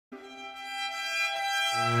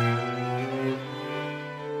A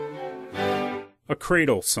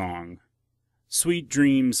Cradle Song. Sweet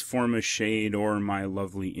dreams form a shade o'er my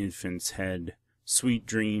lovely infant's head, sweet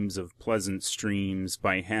dreams of pleasant streams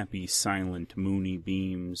by happy silent moony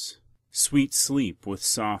beams. Sweet sleep with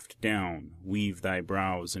soft down, weave thy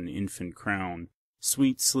brows an infant crown,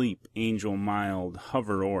 sweet sleep, angel mild,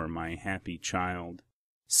 hover o'er my happy child.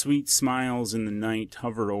 Sweet smiles in the night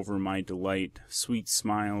hover over my delight, sweet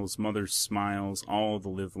smiles, mother's smiles, all the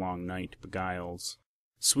livelong night beguiles.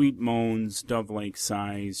 Sweet moans, dove-like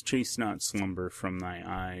sighs, chase not slumber from thy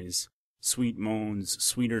eyes. Sweet moans,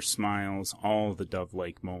 sweeter smiles, all the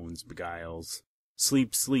dove-like moans beguiles.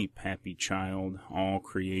 Sleep, sleep, happy child, all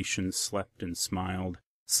creation slept and smiled.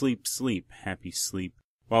 Sleep, sleep, happy sleep,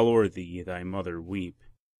 while o'er thee thy mother weep.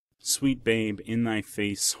 Sweet babe, in thy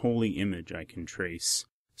face holy image I can trace.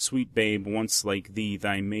 Sweet babe, once like thee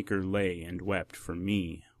thy Maker lay and wept for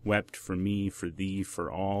me, for thee,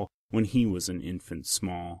 for all, when he was an infant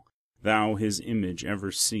small. Thou his image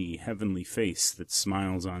ever see, heavenly face that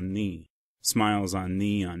smiles on thee,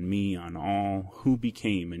 on me, on all, who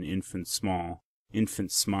became an infant small.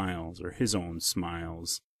 Infant smiles, or his own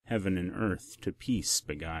smiles, heaven and earth to peace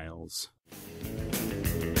beguiles.